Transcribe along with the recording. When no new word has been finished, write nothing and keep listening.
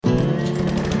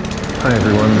Hi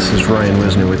everyone, this is Ryan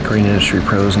Wisner with Green Industry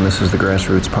Pros, and this is the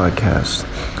Grassroots Podcast.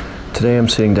 Today I'm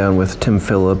sitting down with Tim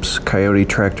Phillips, Coyote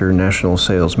Tractor National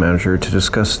Sales Manager, to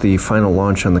discuss the final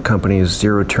launch on the company's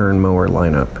zero-turn mower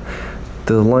lineup.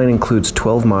 The line includes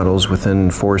 12 models within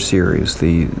 4 series,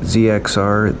 the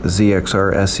ZXR, the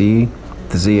ZXR SE,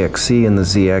 the ZXC, and the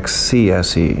ZXC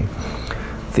SE.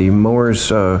 The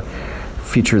mowers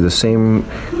feature the same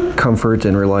comfort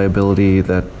and reliability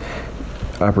that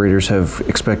operators have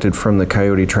expected from the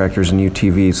Coyote tractors and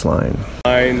UTVs line.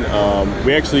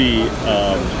 We actually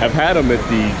have had them at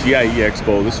the GIE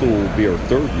Expo. This will be our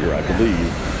 3rd year, I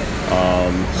believe.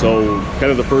 So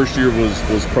kind of the first year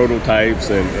was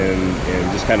prototypes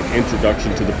and just kind of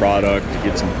introduction to the product to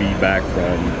get some feedback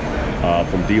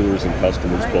from dealers and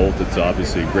customers both. It's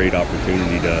obviously a great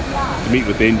opportunity to meet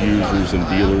with end users and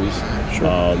dealers. Sure.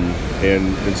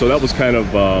 And so that was kind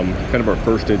of our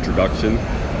first introduction,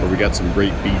 where we got some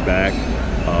great feedback,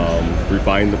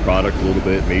 refined the product a little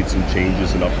bit, made some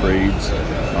changes and upgrades.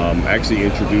 Actually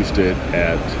introduced it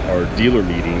at our dealer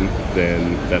meeting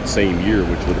then that same year,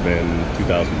 which would have been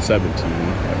 2017,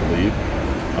 I believe.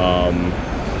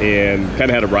 And kind of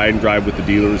had a ride and drive with the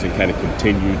dealers and kind of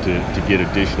continued to get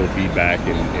additional feedback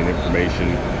and information,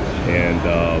 and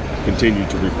continue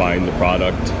to refine the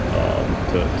product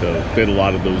to fit a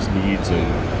lot of those needs.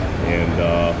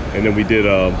 And then we did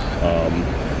a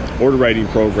order writing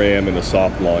program and a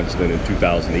soft launch then in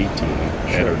 2018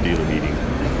 at our dealer meeting.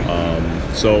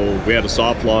 So we had a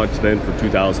soft launch then for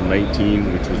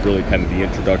 2019, which was really kind of the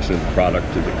introduction of the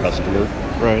product to the customer.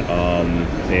 Right.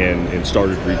 And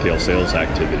started retail sales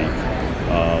activity.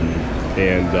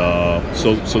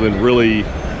 So then really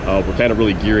we're kind of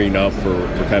really gearing up for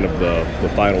kind of the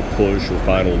final push or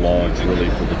final launch really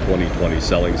for the 2020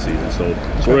 selling season. So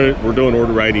we're doing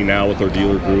order writing now with our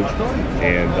dealer group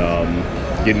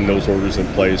and getting those orders in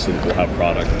place, and we'll have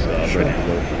product ready to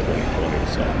go for 2020.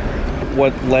 So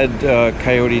what led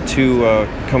Coyote to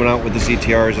coming out with the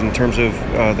ZTRs in terms of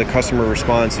the customer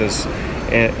response as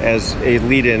a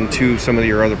lead-in to some of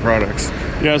your other products?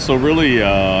 Yeah, so really,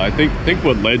 I think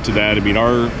what led to that, I mean,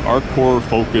 our core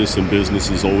focus in business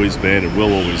has always been and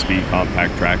will always be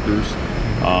compact tractors.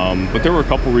 But there were a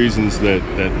couple reasons that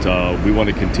we want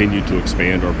to continue to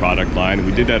expand our product line, and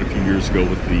we did that a few years ago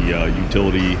with the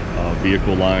utility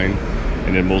vehicle line,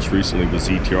 and then most recently with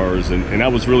ZTRs, and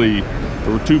that was really,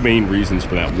 there were 2 main reasons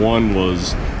for that. One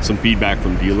was some feedback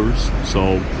from dealers.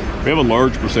 So we have a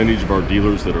large percentage of our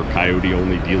dealers that are Coyote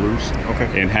only dealers,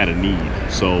 and had a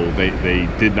need. So they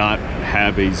did not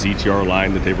have a ZTR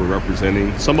line that they were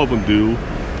representing. Some of them do,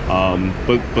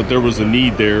 but there was a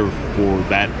need there for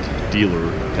that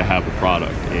dealer to have a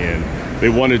product, and they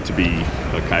wanted to be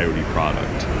a Coyote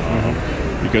product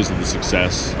because of the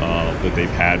success that they've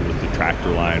had with the tractor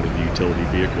line or the utility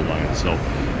vehicle line. So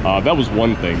that was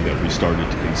one thing that we started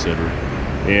to consider.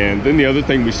 And then the other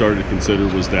thing we started to consider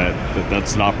was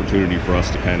that's an opportunity for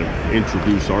us to kind of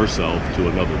introduce ourselves to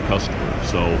another customer.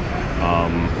 So,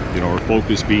 our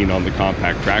focus being on the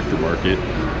compact tractor market,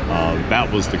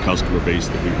 that was the customer base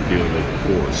that we were dealing with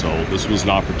before. So this was an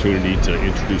opportunity to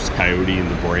introduce Coyote and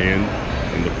the brand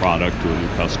and the product to a new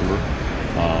customer.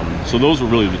 So those were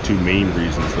really the 2 main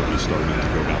reasons that we started to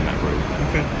go down that road.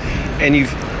 Okay.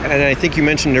 And I think you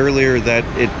mentioned earlier that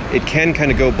it can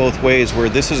kind of go both ways, where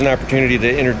this is an opportunity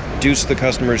to introduce the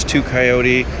customers to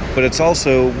Coyote, but it's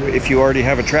also, if you already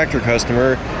have a tractor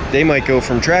customer, they might go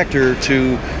from tractor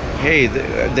to, hey,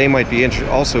 they might be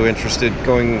also interested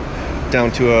going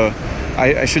down to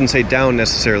I shouldn't say down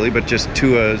necessarily, but just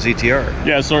to a ZTR.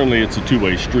 Yeah, certainly it's a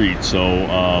 2-way street.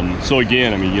 So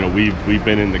again, I mean, we've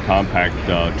been in the compact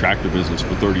tractor business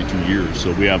for 32 years,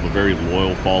 so we have a very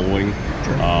loyal following,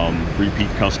 repeat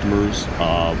customers,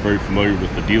 very familiar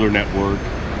with the dealer network,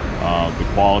 the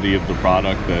quality of the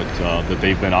product that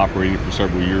they've been operating for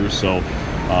several years. So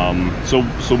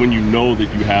when you know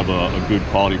that you have a good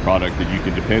quality product that you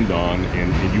can depend on,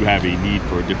 and you have a need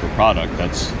for a different product,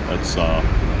 that's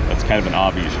kind of an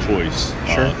obvious choice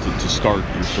to start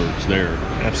your search there.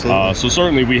 Absolutely. So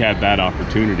certainly we have that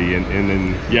opportunity, and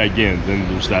then again, then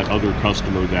there's that other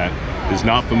customer that is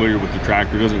not familiar with the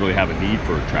tractor, doesn't really have a need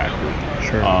for a tractor,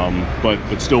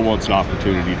 but still wants an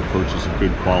opportunity to purchase a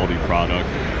good quality product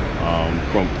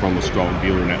from a strong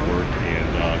dealer network,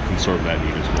 and can serve that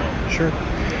need as well. Sure.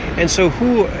 And so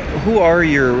who are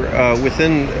your, with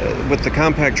the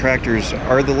compact tractors,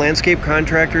 are the landscape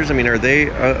contractors, I mean, are they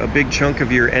a big chunk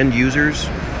of your end users?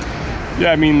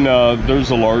 Yeah, I mean,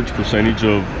 there's a large percentage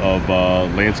of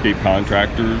landscape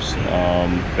contractors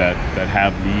that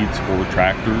have needs for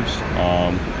tractors.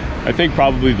 I think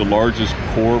probably the largest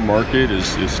core market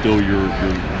is still your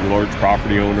large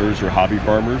property owners or hobby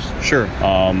farmers. Sure.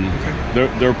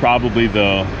 They're probably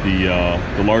the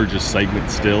largest segment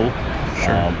still.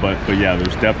 Sure. But yeah,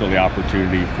 there's definitely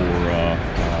opportunity for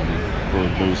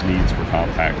those needs for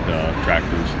compact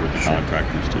tractors for the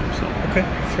contractors too. So. Okay,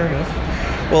 fair enough.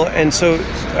 Well, and so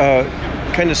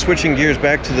kind of switching gears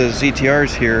back to the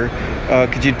ZTRs here,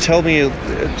 could you tell me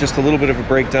just a little bit of a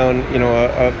breakdown,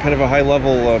 a kind of a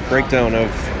high-level breakdown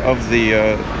of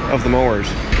the mowers?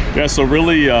 Yeah, so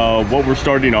really what we're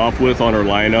starting off with on our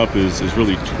lineup is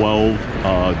really 12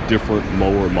 different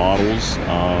mower models.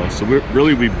 So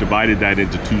we've divided that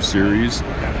into two series.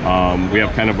 We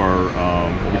have kind of our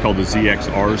what we call the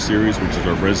ZXR series, which is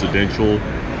our residential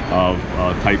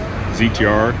type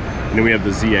ZTR. And then we have the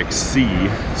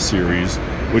ZXC series,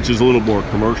 which is a little more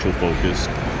commercial focused.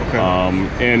 Okay.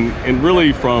 And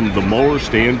really from the mower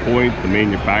standpoint, the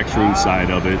manufacturing side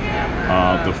of it,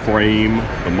 the frame,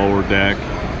 the mower deck,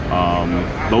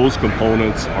 those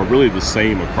components are really the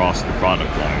same across the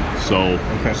product line.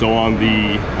 So on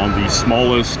the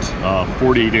smallest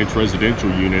 48-inch residential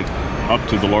unit up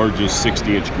to the largest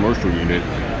 60-inch commercial unit,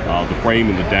 the frame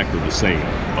and the deck are the same,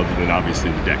 other than obviously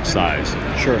the deck size.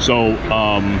 Sure. So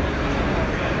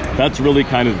that's really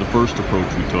kind of the first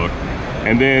approach we took.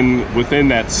 And then within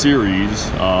that series,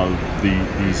 the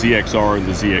ZXR and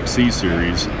the ZXC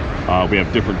series, we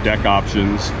have different deck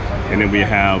options, and then we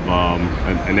have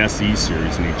an SE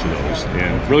series in each of those.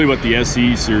 And really what the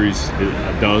SE series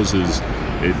does is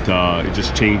it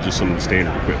just changes some of the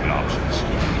standard equipment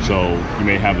options. So you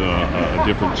may have a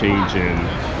different change in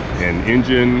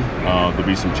engine, there'll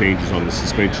be some changes on the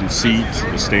suspension seat,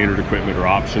 the standard equipment are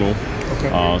optional.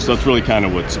 Okay. So that's really kind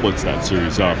of what splits that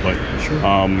series up. But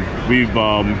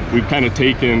we've kind of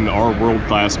taken our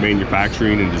world-class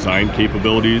manufacturing and design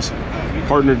capabilities,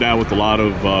 partnered that with a lot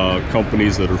of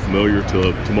companies that are familiar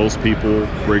to most people,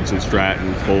 Briggs &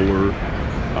 Stratton, Kohler.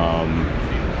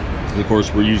 And of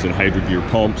course, we're using Hydro-Gear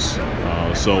pumps.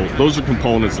 So those are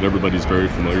components that everybody's very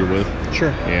familiar with.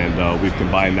 Sure. And we've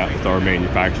combined that with our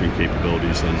manufacturing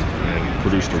capabilities and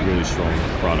produced a really strong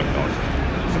product on it.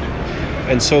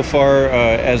 And so far,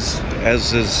 as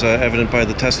is evident by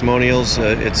the testimonials,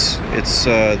 it's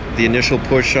the initial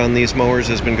push on these mowers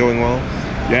has been going well.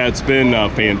 Yeah, it's been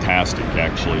fantastic,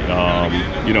 actually.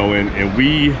 And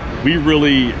we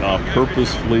really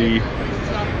purposefully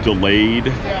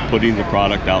delayed putting the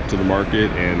product out to the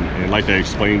market, and like I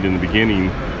explained in the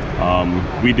beginning,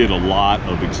 we did a lot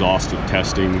of exhaustive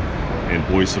testing and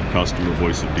voice of customer,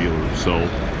 voice of dealer. So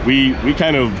we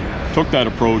kind of took that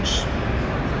approach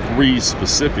 3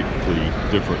 specifically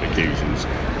different occasions,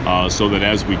 so that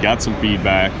as we got some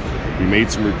feedback, we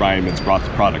made some refinements, brought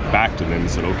the product back to them and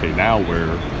said, okay, now where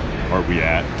are we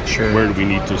at? Sure. Where do we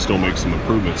need to still make some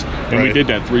improvements? And we did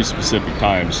that 3 specific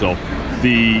times. So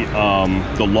the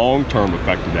long-term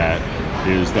effect of that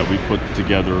is that we put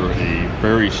together a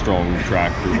very strong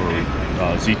tractor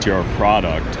or ZTR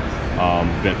product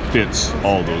that fits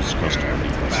all those customer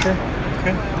needs. Sure.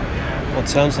 Okay. Well, it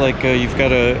sounds like you've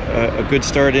got a good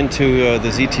start into the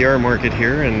ZTR market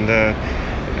here, and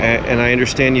I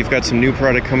understand you've got some new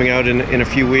product coming out in a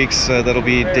few weeks that'll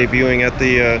be debuting at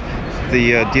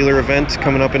the dealer event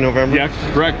coming up in November.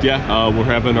 Yeah, correct. Yeah, we're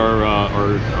having our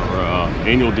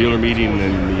annual dealer meeting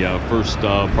in the first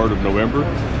part of November.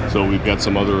 So we've got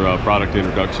some other product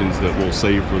introductions that we'll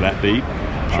save for that date.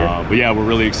 Sure. But yeah, we're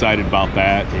really excited about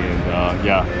that, and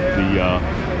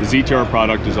the ZTR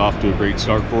product is off to a great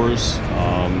start for us.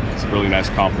 It's a really nice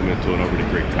complement to an already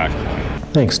great tractor line.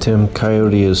 Thanks, Tim.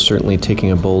 Coyote is certainly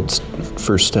taking a bold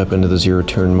first step into the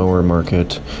zero-turn mower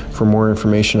market. For more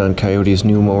information on Coyote's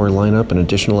new mower lineup and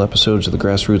additional episodes of the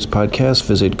Grassroots podcast,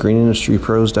 visit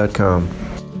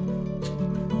greenindustrypros.com.